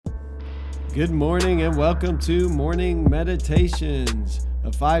Good morning and welcome to Morning Meditations,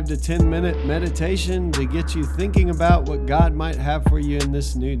 a 5 to 10 minute meditation to get you thinking about what God might have for you in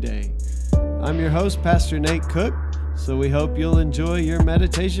this new day. I'm your host, Pastor Nate Cook, so we hope you'll enjoy your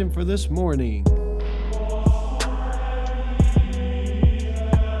meditation for this morning.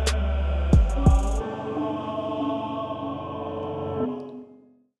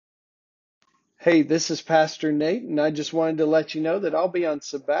 Hey, this is Pastor Nate, and I just wanted to let you know that I'll be on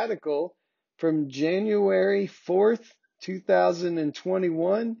sabbatical from January 4th,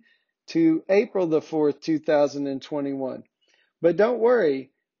 2021 to April the 4th, 2021. But don't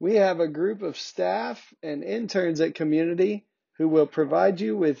worry, we have a group of staff and interns at Community who will provide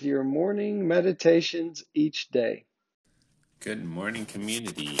you with your morning meditations each day. Good morning,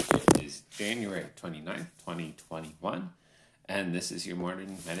 community. It is January 29th, 2021, and this is your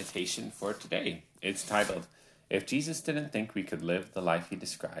morning meditation for today. It's titled, If Jesus didn't think we could live the life he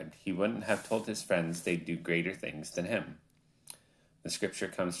described, he wouldn't have told his friends they'd do greater things than him. The scripture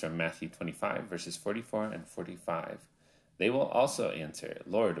comes from Matthew 25, verses 44 and 45. They will also answer,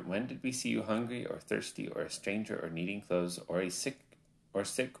 Lord, when did we see you hungry or thirsty or a stranger or needing clothes or sick or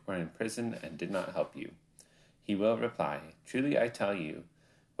in prison and did not help you? He will reply, Truly I tell you,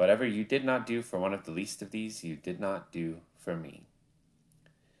 whatever you did not do for one of the least of these, you did not do for me.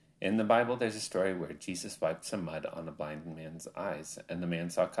 In the Bible, there's a story where Jesus wiped some mud on a blind man's eyes, and the man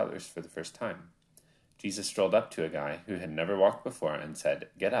saw colors for the first time. Jesus strolled up to a guy who had never walked before and said,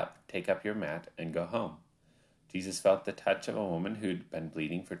 Get up, take up your mat, and go home. Jesus felt the touch of a woman who'd been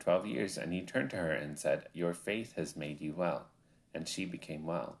bleeding for 12 years, and he turned to her and said, Your faith has made you well. And she became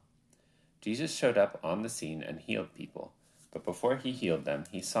well. Jesus showed up on the scene and healed people, but before he healed them,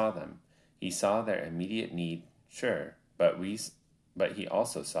 he saw them. He saw their immediate need, sure, but he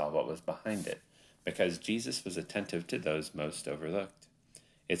also saw what was behind it, because Jesus was attentive to those most overlooked.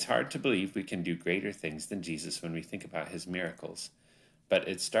 It's hard to believe we can do greater things than Jesus when we think about his miracles, but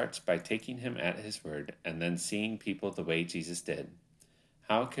it starts by taking him at his word and then seeing people the way Jesus did.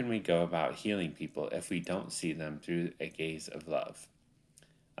 How can we go about healing people if we don't see them through a gaze of love?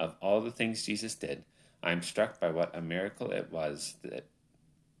 Of all the things Jesus did, I am struck by what a miracle it was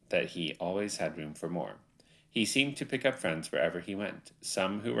that he always had room for more. He seemed to pick up friends wherever he went,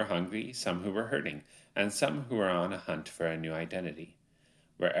 some who were hungry, some who were hurting, and some who were on a hunt for a new identity.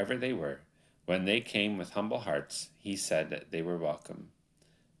 Wherever they were, when they came with humble hearts, he said that they were welcome.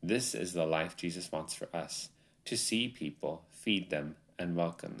 This is the life Jesus wants for us, to see people, feed them, and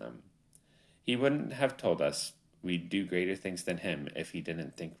welcome them. He wouldn't have told us we'd do greater things than him if he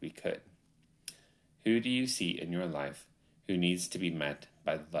didn't think we could. Who do you see in your life who needs to be met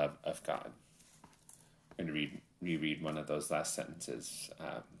by the love of God? I'm going to reread one of those last sentences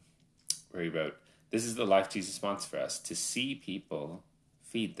where he wrote, This is the life Jesus wants for us, to see people,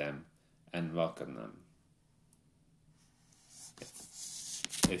 feed them, and welcome them.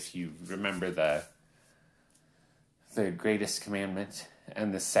 If you remember the greatest commandment,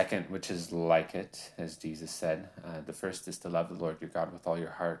 and the second, which is like it, as Jesus said. The first is to love the Lord your God with all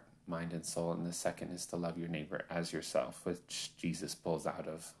your heart, mind, and soul. And the second is to love your neighbor as yourself, which Jesus pulls out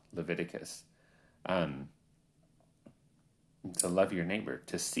of Leviticus. To love your neighbor,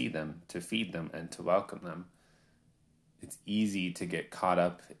 to see them, to feed them, and to welcome them. It's easy to get caught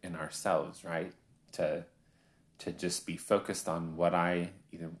up in ourselves, right? To just be focused on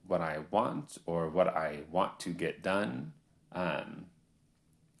either what I want or what I want to get done.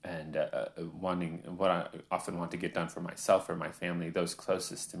 Wanting what I often want to get done for myself or my family, those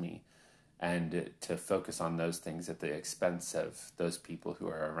closest to me, and to focus on those things at the expense of those people who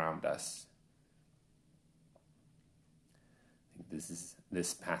are around us. I think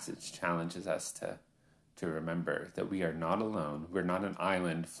this passage challenges us to remember that we are not alone. We're not an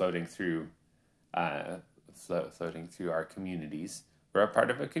island floating through our communities. We're a part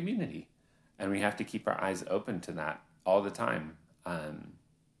of a community, and we have to keep our eyes open to that all the time.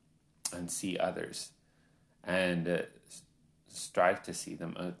 And see others, and strive to see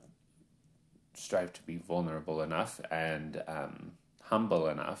them, strive to be vulnerable enough and humble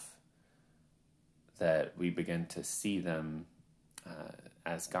enough that we begin to see them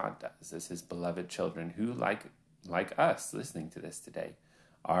as God does, as his beloved children who, like us listening to this today,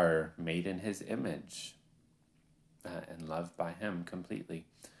 are made in his image and loved by him completely.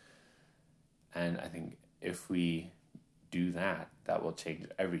 And I think if we do that will change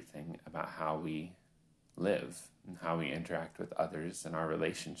everything about how we live and how we interact with others and our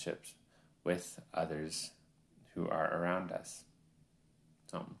relationships with others who are around us.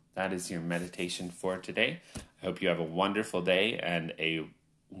 So that is your meditation for today. I hope you have a wonderful day and a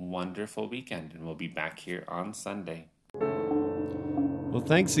wonderful weekend, and we'll be back here on Sunday. Well,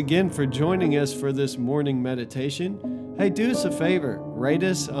 thanks again for joining us for this morning meditation. Hey, do us a favor, rate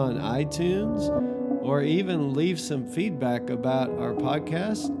us on iTunes or even leave some feedback about our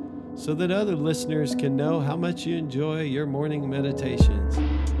podcast so that other listeners can know how much you enjoy your morning meditations.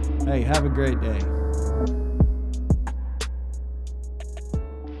 Hey, have a great day.